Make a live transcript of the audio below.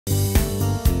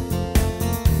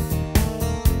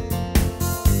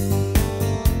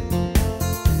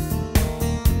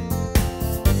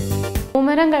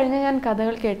പൂമരം കഴിഞ്ഞ് ഞാൻ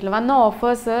കഥകൾ കേട്ടില്ല. വന്ന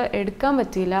ഓഫേഴ്സ് എടുക്കാൻ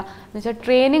പറ്റിയില്ല എന്ന് വെച്ചാൽ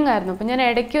ട്രെയിനിങ് ആയിരുന്നു. അപ്പം ഞാൻ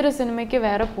ഇടയ്ക്ക് ഒരു സിനിമയ്ക്ക്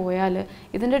വേറെ പോയാൽ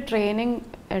ഇതിൻ്റെ ട്രെയിനിങ്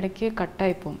ഇടയ്ക്ക്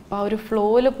കട്ടായി പോകും. അപ്പോൾ ആ ഒരു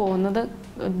ഫ്ലോയിൽ പോകുന്നത്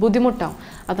ബുദ്ധിമുട്ടാവും.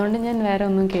 അതുകൊണ്ട് ഞാൻ വേറെ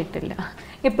ഒന്നും കേട്ടില്ല.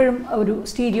 എപ്പോഴും ഒരു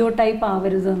സ്റ്റീരിയോ ടൈപ്പ്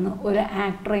ആവരുതെന്ന് ഒരു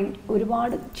ആക്ടറിങ്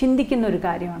ഒരുപാട് ചിന്തിക്കുന്ന ഒരു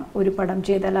കാര്യമാണ്. ഒരു പടം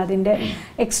ചെയ്താൽ അതിൻ്റെ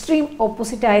എക്സ്ട്രീം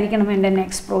ഓപ്പോസിറ്റ് ആയിരിക്കണം എൻ്റെ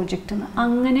നെക്സ്റ്റ് പ്രോജക്റ്റ് എന്ന്.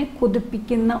 അങ്ങനെ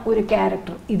കൊതിപ്പിക്കുന്ന ഒരു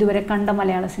ക്യാരക്ടർ ഇതുവരെ കണ്ട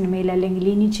മലയാള സിനിമയിൽ അല്ലെങ്കിൽ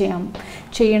ഇനി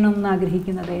ചെയ്യണം എന്ന്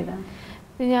ആഗ്രഹിക്കുന്നത് ഏതാണ്?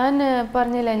 ഞാൻ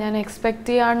പറഞ്ഞില്ലേ, ഞാൻ എക്സ്പെക്റ്റ്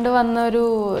ചെയ്യാണ്ട് വന്നൊരു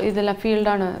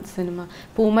ഫീൽഡാണ് സിനിമ.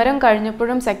 പൂമരം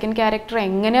കഴിഞ്ഞപ്പോഴും സെക്കൻഡ് ക്യാരക്ടർ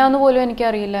എങ്ങനെയാണെന്ന് പോലും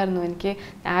എനിക്കറിയില്ലായിരുന്നു. എനിക്ക്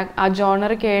ആ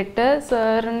ജോണർ കേട്ട്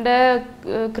സാറിൻ്റെ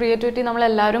ക്രിയേറ്റിവിറ്റി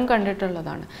നമ്മളെല്ലാവരും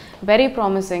കണ്ടിട്ടുള്ളതാണ്. Very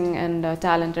promising and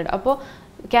talented. അപ്പോൾ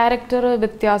ക്യാരക്ടർ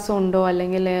വ്യത്യാസമുണ്ടോ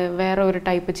അല്ലെങ്കിൽ വേറെ ഒരു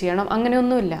ടൈപ്പ് ചെയ്യണം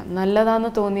അങ്ങനെയൊന്നുമില്ല.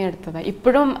 നല്ലതാണെന്ന് തോന്നിയെടുത്തതാണ്.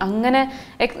 ഇപ്പോഴും അങ്ങനെ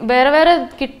വേറെ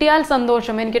കിട്ടിയാൽ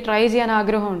സന്തോഷം. എനിക്ക് ട്രൈ ചെയ്യാൻ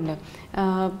ആഗ്രഹമുണ്ട്.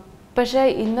 പക്ഷേ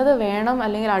ഇന്നത് വേണം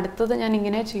അല്ലെങ്കിൽ അടുത്തത് ഞാൻ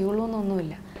ഇങ്ങനെ ചെയ്യുള്ളൂ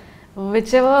എന്നൊന്നുമില്ല.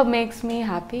 Which ever makes me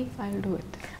happy I will do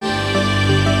it.